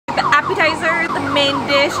appetizer, the main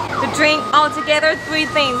dish, the drink, all together 3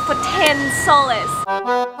 things for 10 soles.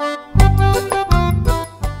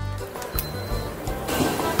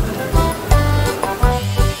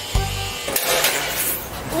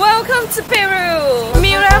 Welcome to Peru,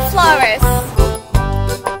 Miraflores.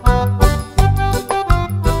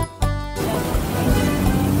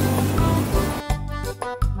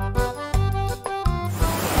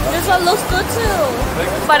 This one looks good too.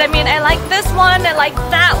 But I mean, I like this one, I like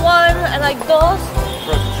that one, I like those.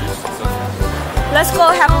 Let's go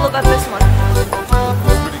have a look at this one.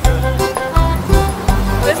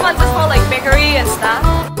 This one just for like bakery and stuff.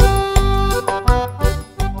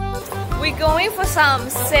 We're going for some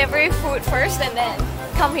savory food first and then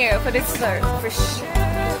come here for dessert for sure.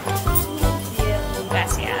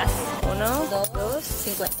 Gracias. Uno, dos,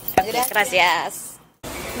 50. Gracias.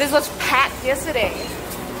 This was packed yesterday.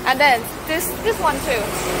 And then this one too.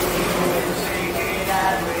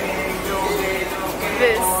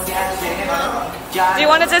 This. Do you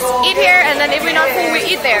want to just eat here and then if we're not full, we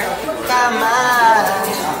eat there?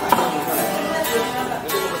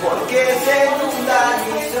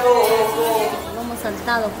 Lomo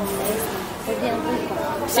saltado como es bien rico.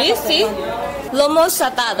 Sí, sí. Lomo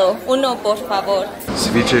saltado. Uno, por favor.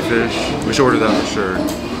 Ceviche fish. We should order that for sure.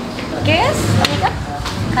 ¿Qué es, amiga?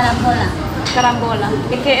 Carambola. Carambola.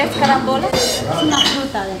 ¿Y qué es carambola? Es una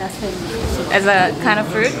fruta de la selva. It's a kind of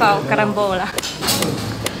fruit called carambola.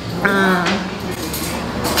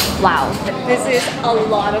 Wow, this is a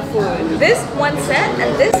lot of food. This one set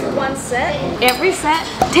and this one set, every set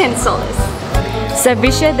 10 soles.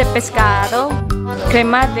 Ceviche de pescado,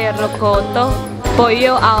 crema de rocoto,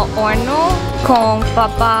 pollo al horno con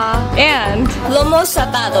papa, and lomo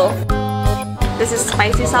saltado. This is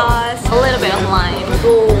spicy sauce, a little bit of lime.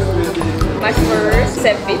 Ooh, my first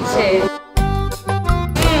ceviche.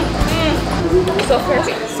 So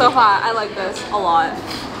crunchy. So far, I like this a lot.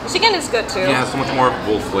 Chicken is good too. Yeah, it has so much more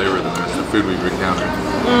bold flavor than the rest of the food we've encountered.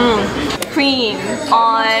 Cream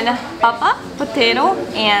on papa, potato,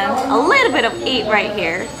 and a little bit of egg right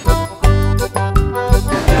here.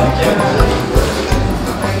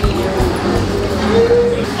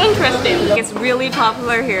 Interesting. It's really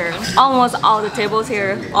popular here. Almost all the tables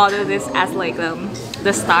here order this as like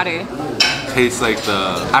the starter. Tastes like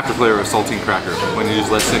the after flavor of saltine cracker when you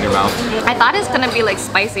just let it sit in your mouth. I thought it's gonna be like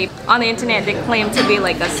spicy. On the internet they claim to be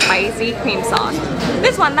like a spicy cream sauce.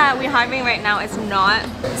 This one that we're having right now is not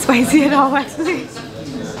spicy at all actually.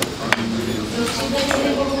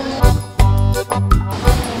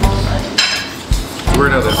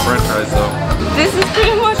 Weird how they're french fries though. This is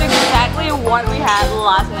pretty much exactly what we had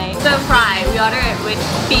last night. Stir fry, we ordered it with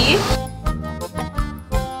beef.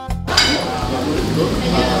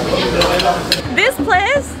 This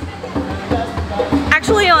place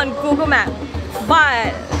actually on Google Maps,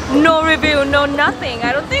 but no review, no nothing.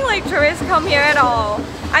 I don't think like tourists come here at all.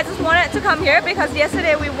 I just wanted to come here because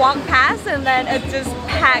yesterday we walked past and then it's just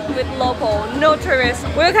packed with local, no tourists.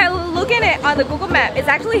 We were kind of looking at it on the Google Map. It's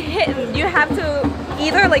actually hidden. You have to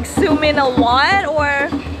either like zoom in a lot or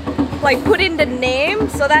like put in the name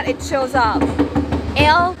so that it shows up.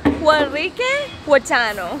 El Huarique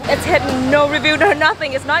Huachano. It's hidden, no review, no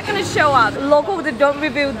nothing. It's not gonna show up. Locals that don't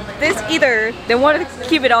review this either. They want to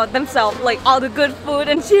keep it all themselves, like all the good food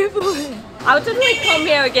and cheap food. I would totally come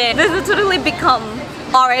here again. This has totally become,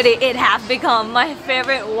 already it has become my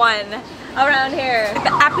favorite one around here.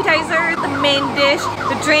 The appetizer, the main dish,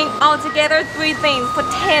 the drink, all together 3 things for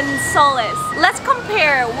 10 soles. Let's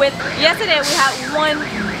compare with yesterday we had one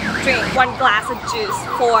drink, 1 glass of juice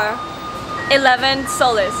for 11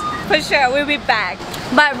 soles. For sure, we'll be back.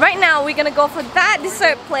 But right now, we're gonna go for that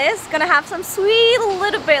dessert place. Gonna have some sweet a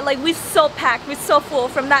little bit. Like we're so packed, we're so full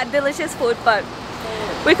from that delicious food. But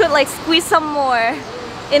we could like squeeze some more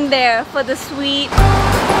in there for the sweet.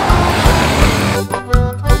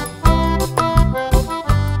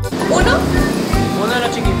 Uno? Uno de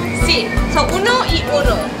los chiquitos. Sí. So uno y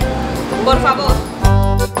uno. Por favor.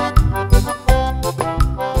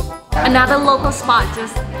 Another local spot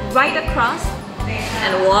just right across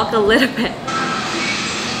and walk a little bit.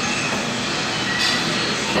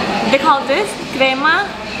 They call this crema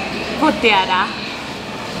poteada.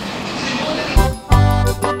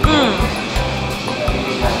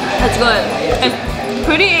 That's good. It's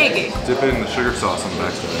pretty eggy. Dip it in the sugar sauce on the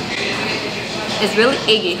backside. It's really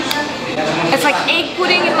eggy. It's like egg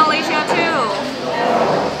pudding in Malaysia too.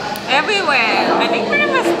 Everywhere. I think pretty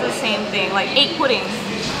much the same thing, like egg pudding.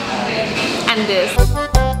 And this.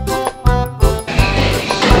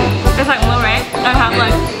 It's like more red. I have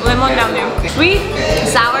like lemon down there. Sweet,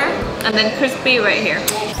 sour, and then crispy right here.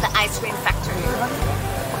 The ice cream factory.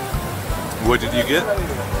 What did you get?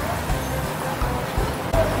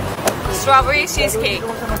 strawberry cheesecake.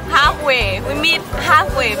 Halfway. We meet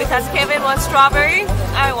halfway because Kevin wants strawberry.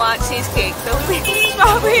 I want cheesecake. So we meet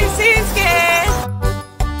strawberry cheesecake.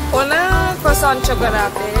 Una croissant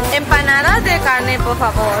chocolate. Empanadas de carne, por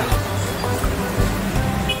favor.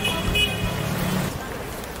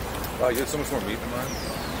 Wow, you have so much more meat than mine.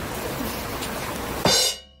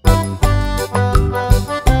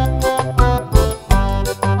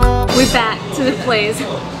 We're back to the place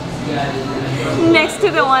next to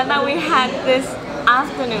the one that we had this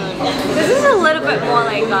afternoon. This is a little bit more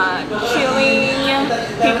like chilling,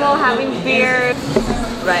 people having beer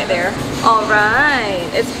right there. Alright,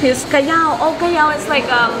 it's Pius Callao. Oh, Callao is like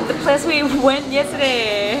the place we went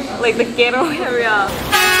yesterday, like the ghetto area.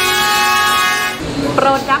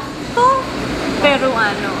 Producto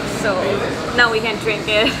Peruano. So now we can drink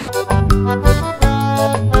it.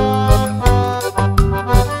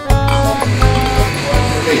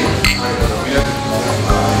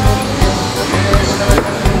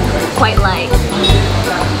 Quite light.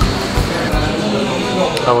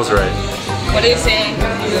 I was right. What are you saying?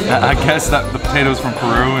 I guess that the potato's from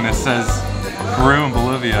Peru and it says Peru and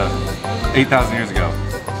Bolivia 8,000 years ago.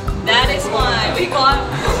 That is why we got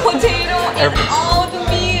potato and all the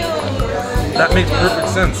meals. That makes perfect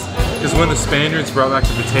sense. Because when the Spaniards brought back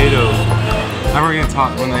the potatoes, I remember getting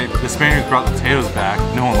taught when the Spaniards brought the potatoes back,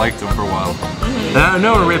 no one liked them for a while. And out of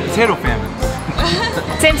nowhere we had potato famines.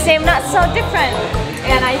 Same, not so different.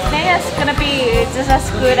 And I think it's gonna be just as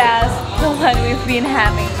good as the one we've been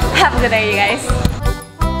having. Have a good day, you guys.